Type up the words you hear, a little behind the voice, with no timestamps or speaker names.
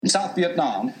In South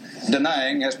Vietnam, Da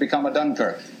Nang has become a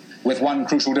Dunkirk, with one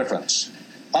crucial difference.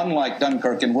 Unlike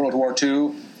Dunkirk in World War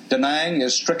II, Da Nang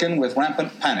is stricken with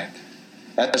rampant panic.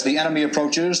 As the enemy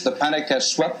approaches, the panic has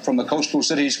swept from the coastal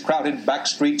city's crowded back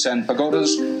streets and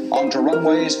pagodas onto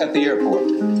runways at the airport.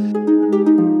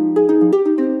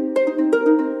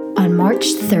 On March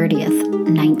 30th,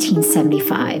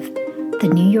 1975, the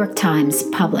New York Times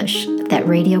published that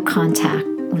radio contact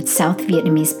with South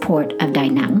Vietnamese port of Da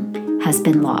Nang has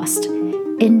been lost,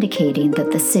 indicating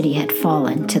that the city had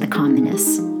fallen to the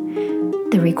communists.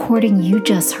 The recording you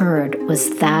just heard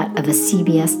was that of a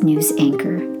CBS News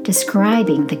anchor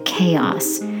describing the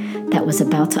chaos that was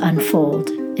about to unfold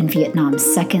in Vietnam's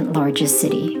second largest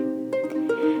city.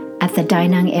 At the Da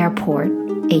Nang airport,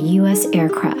 a U.S.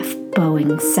 aircraft,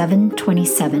 Boeing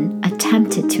 727,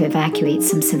 attempted to evacuate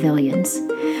some civilians,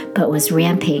 but was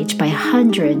rampaged by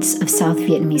hundreds of South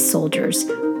Vietnamese soldiers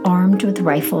armed with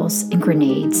rifles and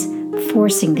grenades,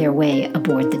 forcing their way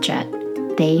aboard the jet.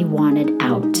 They wanted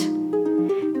out.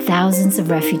 Thousands of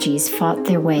refugees fought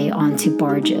their way onto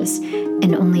barges,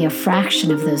 and only a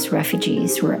fraction of those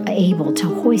refugees were able to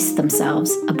hoist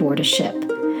themselves aboard a ship,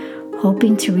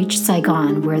 hoping to reach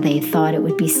Saigon where they thought it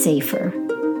would be safer.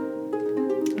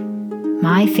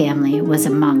 My family was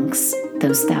amongst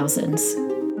those thousands.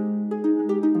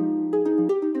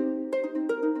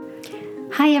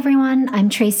 Hi everyone, I'm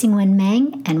Tracy Nguyen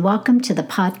Meng, and welcome to the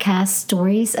podcast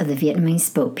Stories of the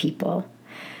Vietnamese Boat People.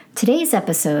 Today's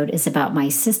episode is about my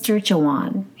sister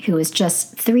Joanne, who was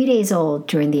just 3 days old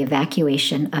during the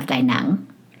evacuation of Da Nang.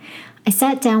 I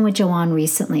sat down with Joanne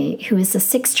recently, who is the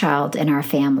sixth child in our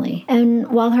family, and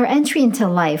while her entry into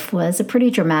life was a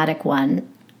pretty dramatic one,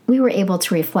 we were able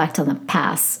to reflect on the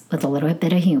past with a little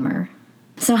bit of humor.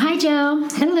 So hi, Joe.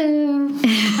 Hello.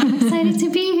 I'm excited to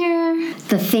be here.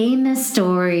 The famous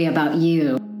story about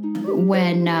you.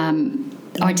 When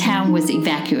our town was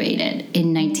evacuated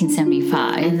in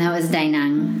 1975. And that was Da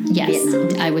Nang, yes,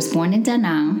 Vietnam. I was born in Da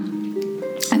Nang.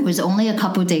 I was only a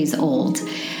couple days old.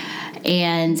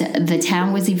 And the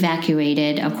town was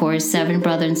evacuated. Of course, 7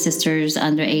 brothers and sisters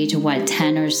under age of,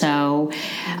 10 or so.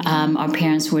 Our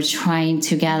parents were trying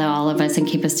to gather all of us and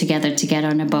keep us together to get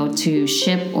on a boat to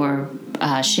ship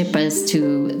us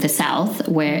to the south,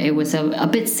 where it was a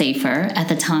bit safer at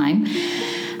the time.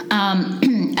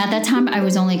 At that time, I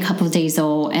was only a couple of days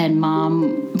old, and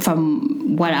Mom,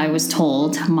 from what I was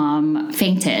told, Mom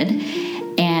fainted.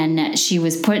 And she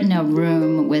was put in a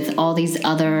room with all these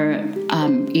other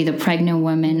either pregnant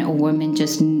women or women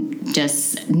just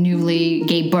newly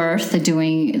gave birth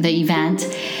during the event.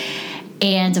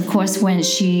 And of course, when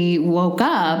she woke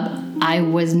up, I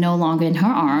was no longer in her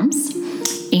arms.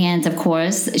 And of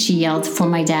course, she yelled for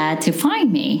my dad to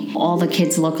find me. All the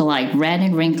kids look alike, red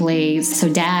and wrinkly. So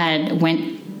Dad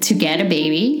went to get a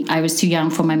baby. I was too young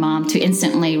for my mom to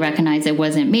instantly recognize it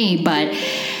wasn't me, but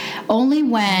only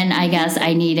when I guess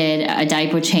I needed a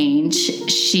diaper change,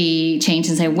 she changed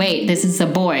and said, wait, this is a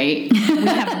boy. We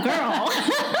have a girl.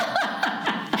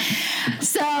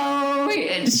 So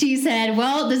she said,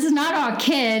 well, this is not our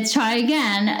kid. Try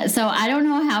again. So I don't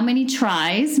know how many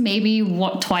tries, maybe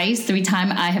twice, 3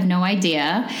 times. I have no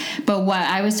idea. But what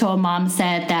I was told, Mom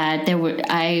said that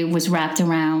I was wrapped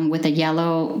around with a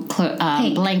yellow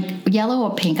blanket, yellow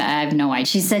or pink. I have no idea.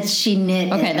 She said she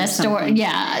knit. Okay, that story.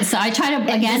 Yeah. So I try to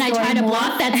block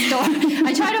that story.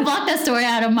 I try to block that story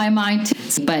out of my mind too.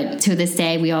 But to this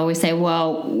day, we always say,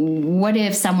 well, what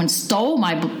if someone stole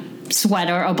my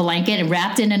sweater or blanket and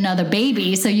wrapped in another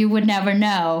baby, so you would never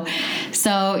know.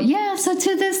 So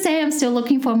to this day I'm still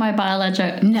looking for my biological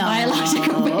parent. No, I'm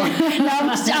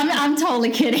totally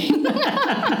kidding.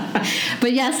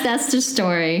 But yes, that's the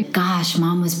story. Gosh,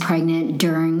 Mom was pregnant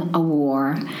during a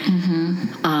war.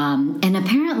 Mm-hmm. And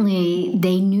apparently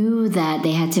they knew that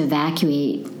they had to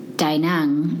evacuate Da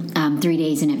Nang 3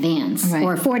 days in advance, right,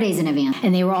 or 4 days in advance.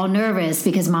 And they were all nervous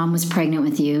because Mom was pregnant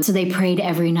with you. So they prayed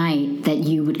every night that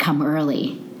you would come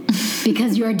early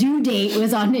because your due date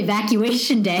was on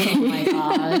evacuation day. Oh my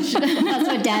gosh. That's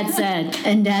what Dad said.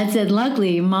 And Dad said,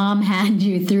 luckily, Mom had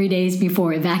you 3 days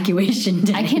before evacuation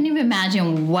day. I can't even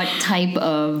imagine what type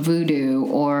of voodoo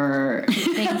or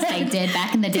things they did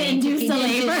back in the day. To induce the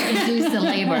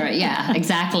labor. Yeah,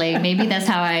 exactly. Maybe that's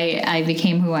how I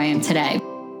became who I am today.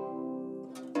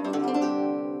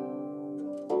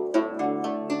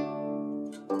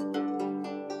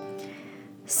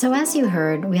 So as you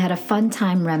heard, we had a fun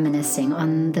time reminiscing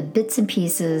on the bits and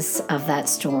pieces of that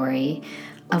story,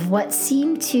 of what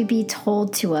seemed to be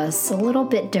told to us a little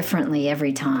bit differently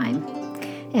every time.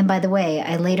 And by the way,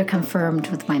 I later confirmed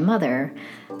with my mother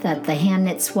that the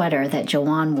hand-knit sweater that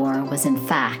Joanne wore was in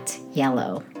fact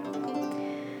yellow.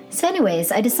 So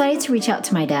anyways, I decided to reach out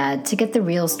to my dad to get the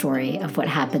real story of what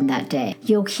happened that day.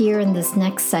 You'll hear in this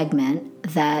next segment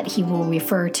that he will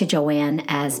refer to Joanne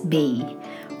as B,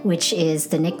 which is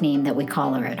the nickname that we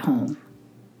call her at home.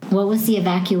 What was the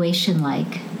evacuation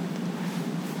like?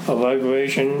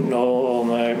 Evacuation? Oh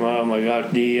my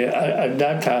God! At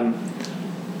that time,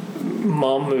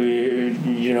 mom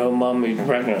is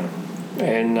pregnant,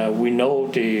 and we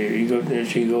know she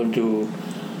going to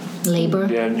labor.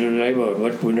 Yeah, to labor,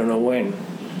 but we don't know when.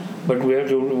 But we have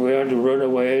to run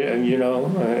away,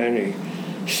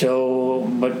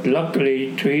 but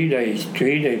luckily 3 days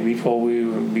before we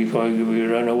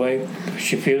run away,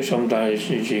 she feels sometimes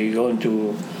she going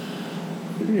to.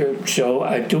 So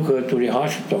I took her to the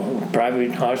hospital,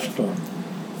 private hospital,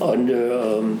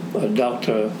 under a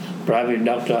doctor, private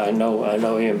doctor. I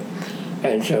know him,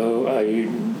 and so I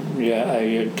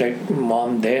take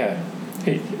mom there.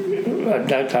 At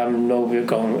that time, no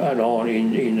vehicle at all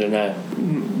in the night.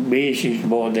 B, she's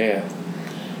born there,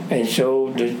 and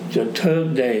so the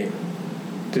third day,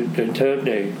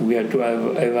 we had to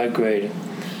evacuate.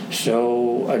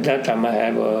 So at that time, I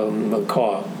have a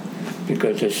car.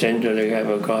 Because the center they have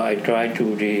a car, I tried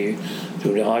to the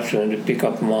hospital to pick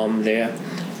up mom there,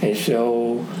 and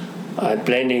so I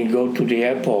planning to go to the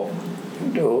airport,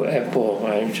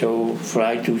 and so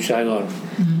fly to Saigon.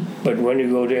 Mm-hmm. But when you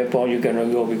go to the airport, you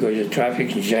cannot go because the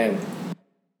traffic is jammed.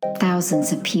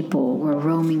 Thousands of people were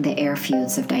roaming the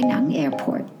airfields of Da Nang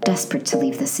Airport, desperate to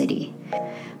leave the city.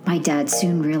 My dad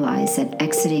soon realized that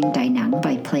exiting Da Nang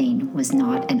by plane was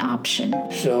not an option.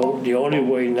 So the only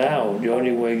way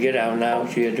to get out now,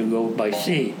 she had to go by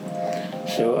sea.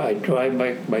 So I tried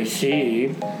by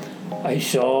sea. I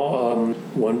saw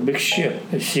one big ship,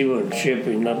 a civil ship,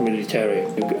 not military,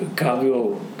 a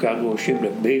cargo ship,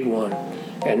 a big one.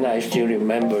 And I still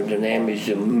remember the name is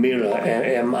Miller,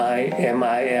 M-I-L-L-E-R.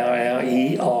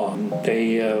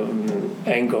 They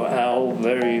anchor out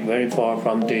very, very far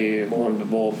from the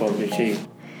sea.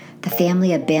 The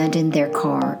family abandoned their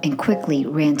car and quickly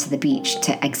ran to the beach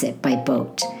to exit by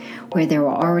boat, where there were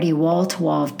already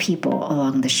wall-to-wall of people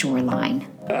along the shoreline.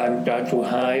 I tried to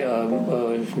hire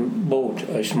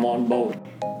a small boat.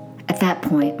 At that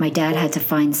point, my dad had to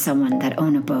find someone that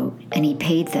owned a boat, and he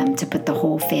paid them to put the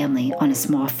whole family on a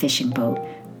small fishing boat.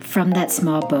 From that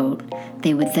small boat,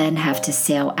 they would then have to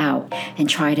sail out and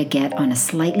try to get on a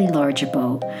slightly larger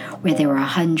boat where there were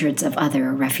hundreds of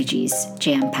other refugees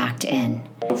jam-packed in.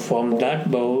 From that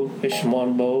boat, a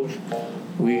small boat,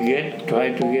 we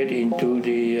try to get into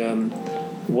the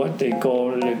what they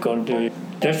call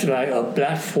just like a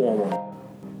platform.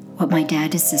 What my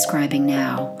dad is describing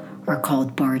now are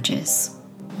called barges.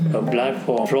 A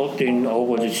platform floating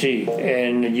over the sea,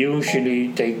 and usually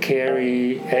they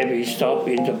carry heavy stuff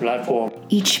in the platform.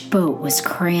 Each boat was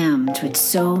crammed with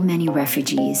so many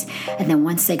refugees, and then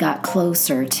once they got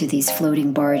closer to these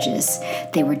floating barges,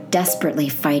 they were desperately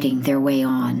fighting their way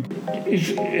on. It's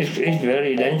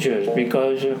very dangerous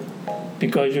because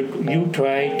you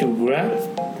try to grab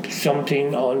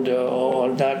something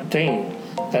on that thing.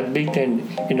 That big thing,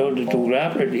 in order to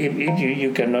grab it, if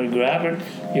you cannot grab it,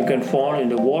 you can fall in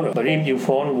the water. But if you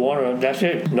fall in the water, that's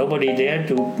it. Nobody there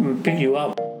to pick you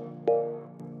up.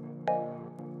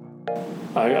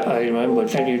 I remember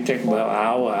that you take about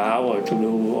an hour to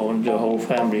do on the whole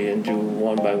family and do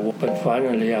one by one. But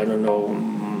finally, I don't know,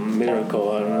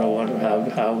 miracle, I don't know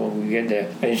how we get there.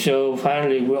 And so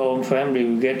finally, we all family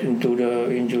we get into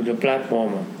the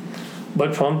platform.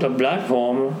 But from the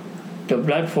platform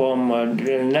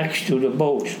next to the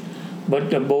boat, but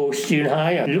the boat still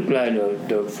higher. It looked like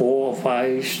the 4 or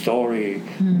 5 story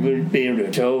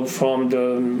building. So from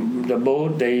the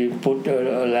boat they put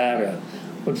a ladder.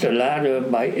 Put the ladder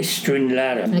by a string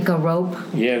ladder. Like a rope?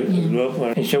 Yeah,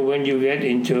 rope. And so when you get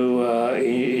into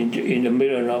in the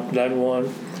middle of that one,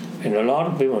 and a lot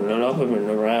of people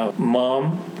around,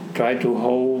 mom tried to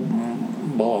hold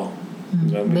ball.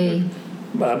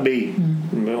 B.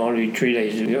 Only 3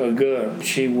 days. A girl.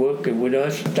 She worked with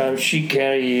us. Sometimes she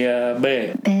carry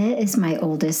Bé. Bé is my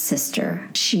oldest sister.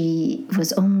 She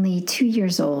was only 2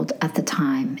 years old at the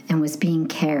time and was being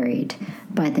carried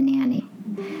by the nanny.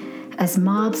 As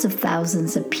mobs of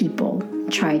thousands of people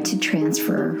tried to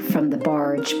transfer from the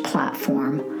barge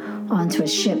platform onto a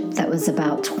ship that was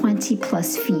about 20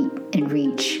 plus feet in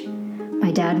reach,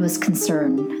 my dad was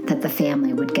concerned that the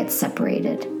family would get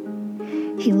separated.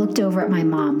 He looked over at my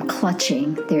mom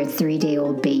clutching their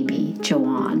 3-day-old baby,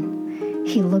 Joanne.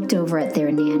 He looked over at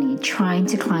their nanny trying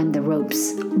to climb the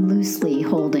ropes, loosely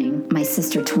holding my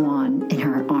sister Tuan in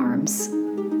her arms.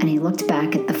 And he looked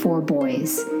back at the 4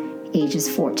 boys, ages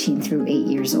 14 through 8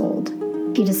 years old.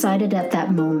 He decided at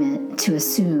that moment to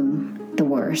assume the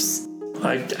worst.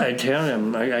 I tell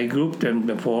them, I group them,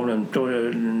 the problem,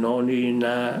 Noni,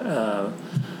 Na,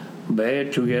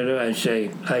 Bear together. I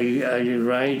say,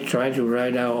 try to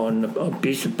write out on a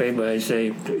piece of paper. I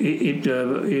say,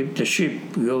 if the ship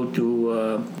go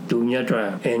to Nha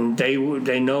Trang, and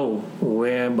they know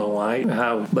where Bawai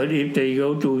house, but if they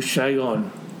go to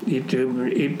Saigon, if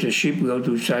the ship go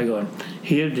to Saigon,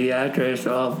 here's the address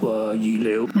of Dì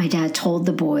Liễu. My dad told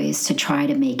the boys to try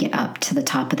to make it up to the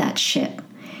top of that ship,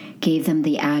 gave them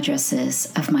the addresses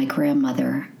of my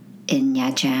grandmother in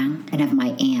Nha Trang and of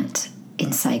my aunt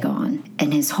in Saigon,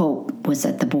 and his hope was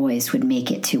that the boys would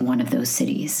make it to one of those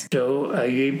cities. So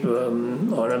I gave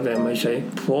all of them, I say,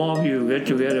 4 of you get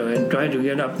together and try to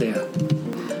get up there.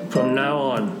 From now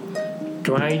on,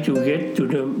 try to get to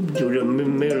the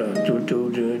mirror, to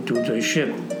the ship.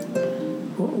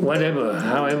 Whatever,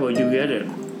 however you get it.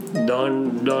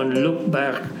 Don't look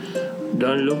back.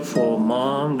 Don't look for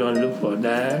mom, don't look for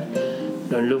dad,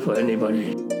 don't look for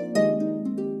anybody.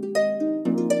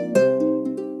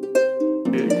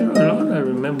 I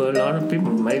remember a lot of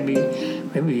people, maybe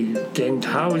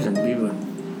 10,000 people,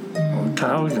 or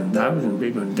 1,000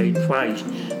 people. They try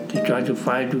to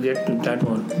fight to get to that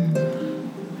one.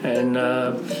 And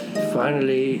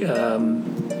finally, I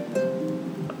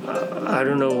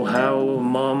don't know how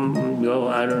mom go.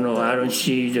 I don't know. I don't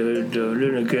see the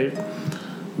little kid,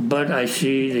 but I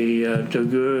see the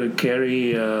girl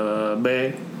carry a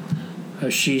bag.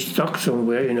 She's stuck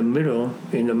somewhere in the middle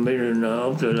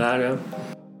of the ladder.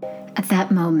 At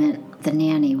that moment, the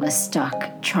nanny was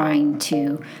stuck trying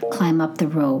to climb up the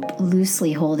rope,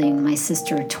 loosely holding my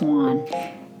sister Tuan.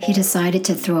 He decided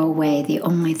to throw away the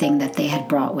only thing that they had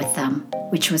brought with them,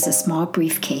 which was a small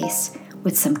briefcase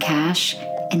with some cash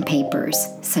and papers,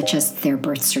 such as their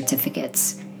birth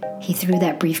certificates. He threw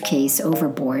that briefcase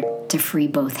overboard to free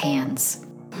both hands.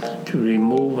 To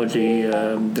remove the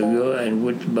girl and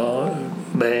with bear,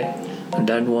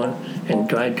 that one, and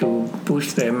try to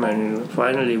push them, and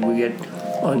finally we get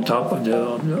on top of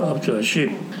the ship.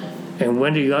 And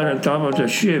when they got on top of the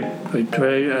ship, I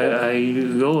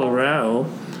go around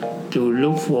to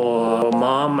look for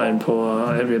mom and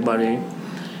for everybody,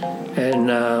 and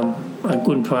I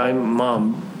couldn't find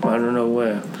mom. I don't know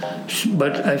where,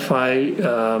 but I find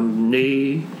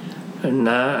Ni and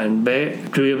Na and Bé,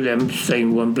 3 of them stay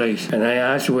in one place. And I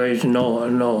asked where is No,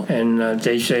 and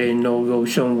they say No, go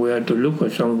somewhere to look for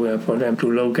somewhere for them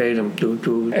to locate them.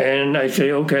 And I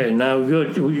say, okay, now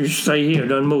good, you stay here,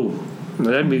 don't move.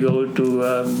 Let me go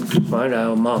to find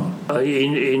our mom.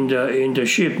 In the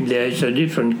ship, there's a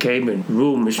different cabin,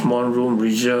 a small room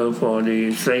reserved for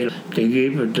the sailor. They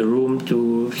give the room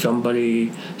to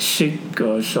somebody sick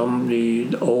or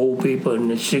somebody old people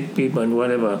and sick people and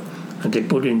whatever, and they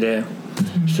put in there.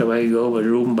 Mm-hmm. So I go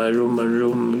room by room.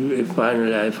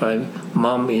 Finally, I find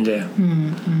mom in there.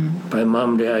 Mm-hmm. By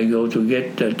mom there, I go to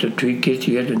get the 3 kids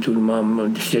to get into the mom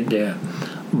and sit there.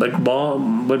 But Ba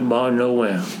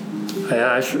nowhere. I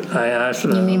asked.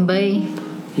 You mean Bay?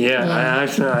 Yeah, I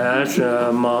asked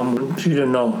mom. She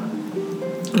don't know,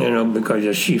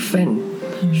 because she faint.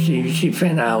 She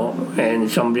faint out, and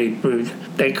somebody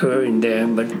take her in there.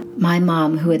 But my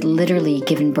mom, who had literally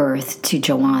given birth to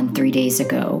Joanne 3 days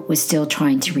ago, was still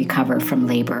trying to recover from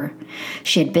labor.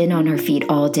 She had been on her feet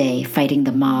all day fighting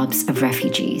the mobs of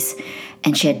refugees,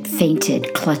 and she had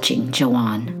fainted clutching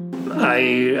Joanne.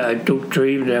 I took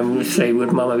 3 of them, say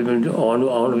with Mama,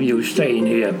 all of you stay in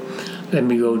here. Let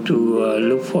me go to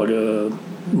look for the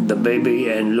baby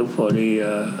and look for the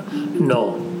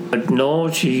No. But No,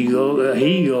 he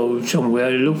goes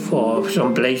somewhere, look for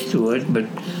some place to it, but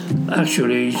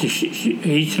actually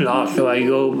he's lost. So I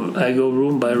go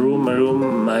room by room.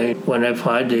 When I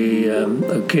find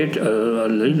a kid, a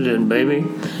little baby,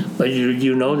 but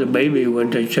the baby when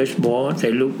they just born,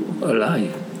 they look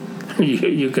alive.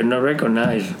 You cannot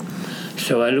recognize.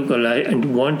 So I look alive,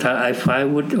 and one time I fight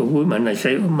with a woman. I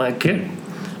say, "Oh, my kid."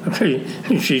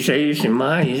 She says, "It's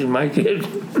my kid."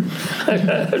 I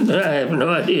have no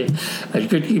idea. I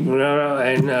could keep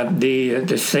around, and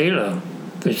the sailor,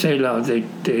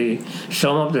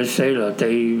 some of the sailors,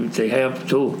 they have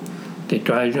too. They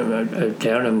try to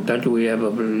tell them that we have a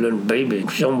little baby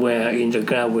somewhere in the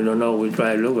ground. We don't know. We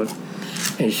try to look at.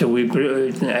 And so they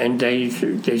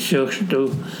search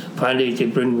too. Finally, they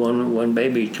bring one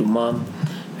baby to mom,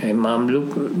 and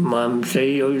mom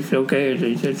say, "Oh, it's okay."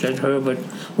 That's her. But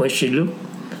when she look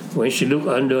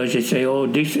under, she say, "Oh,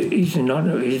 this is not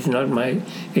my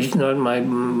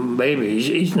baby.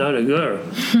 It's not a girl.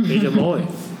 It's a boy."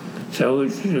 So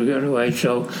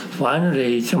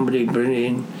finally, somebody bring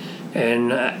in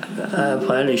And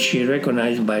finally, she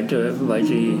recognized by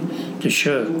the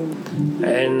shirt.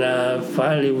 And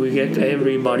finally, we get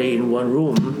everybody in one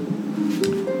room,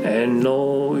 and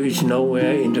Noah is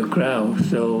nowhere in the crowd.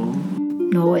 So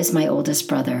Noah is my oldest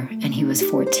brother, and he was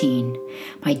 14.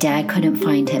 My dad couldn't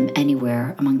find him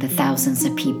anywhere among the thousands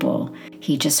of people.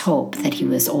 He just hoped that he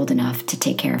was old enough to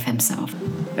take care of himself.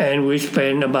 And we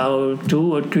spent about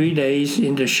 2 or 3 days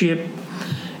in the ship,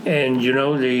 and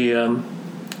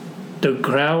the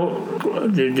crowd,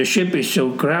 the ship is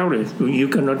so crowded, you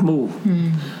cannot move.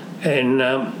 And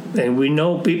we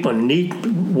know people need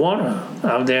water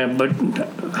out there, but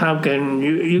how can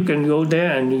you can go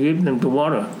there and give them the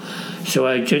water? So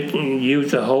I just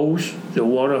use the hose, the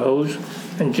water hose,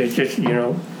 and just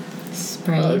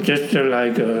Spray.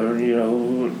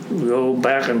 Go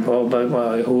back and forth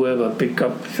by whoever pick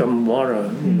up some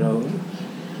water,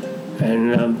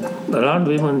 And a lot of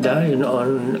people die in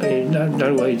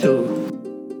that way too.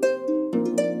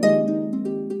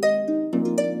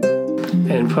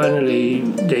 And finally,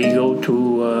 they go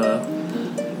to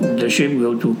the ship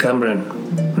go to Cameron,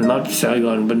 not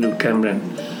Saigon, but to Cameron.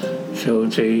 So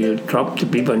they drop the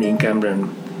people in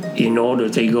Cameron in order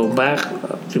they go back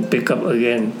to pick up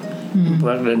again,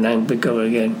 back the nine pick up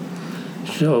again.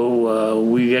 So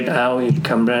we get out in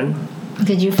Cameron.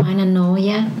 Did you find a Noah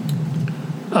yet?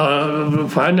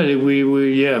 Finally,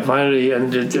 finally,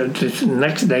 and the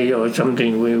next day or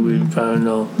something, we found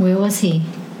Noah. Where was he?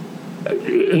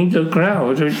 In the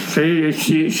crowd.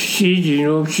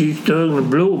 She's turned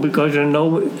blue because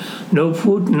no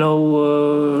food, no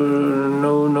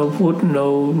food,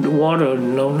 no water,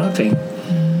 no nothing.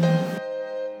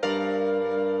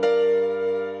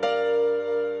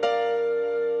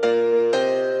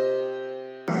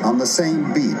 On the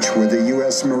same beach where the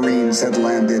U.S. Marines had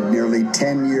landed nearly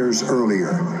 10 years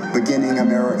earlier, beginning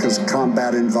America's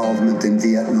combat involvement in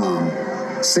Vietnam,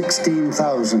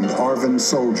 16,000 ARVN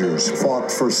soldiers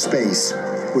fought for space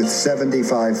with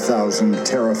 75,000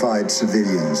 terrified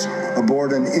civilians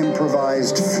aboard an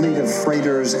improvised fleet of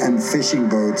freighters and fishing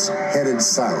boats headed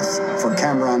south for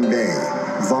Cam Ranh Bay,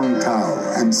 Vung Tau,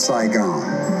 and Saigon.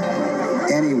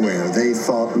 Anywhere they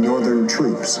thought northern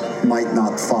troops might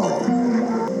not follow.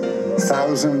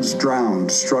 Thousands drowned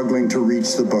struggling to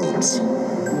reach the boats.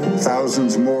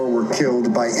 Thousands more were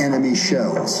killed by enemy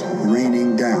shells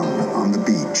raining down on the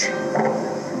beach.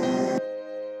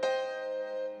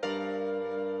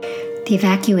 The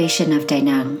evacuation of Da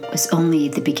Nang was only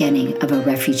the beginning of a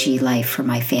refugee life for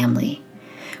my family.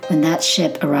 When that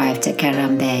ship arrived at Cam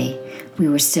Ranh Bay, we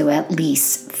were still at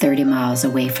least 30 miles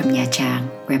away from Nha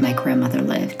Trang, where my grandmother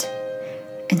lived.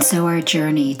 And so our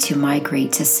journey to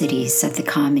migrate to cities that the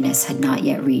communists had not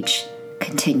yet reached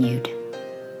continued.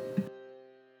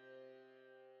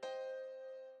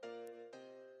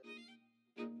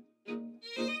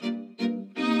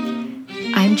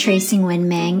 I'm Tracy Nguyen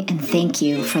Mang, and thank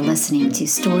you for listening to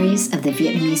Stories of the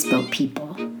Vietnamese Boat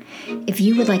People. If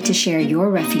you would like to share your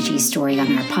refugee story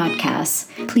on our podcast,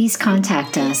 please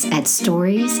contact us at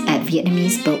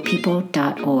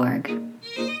stories@vietnameseboatpeople.org.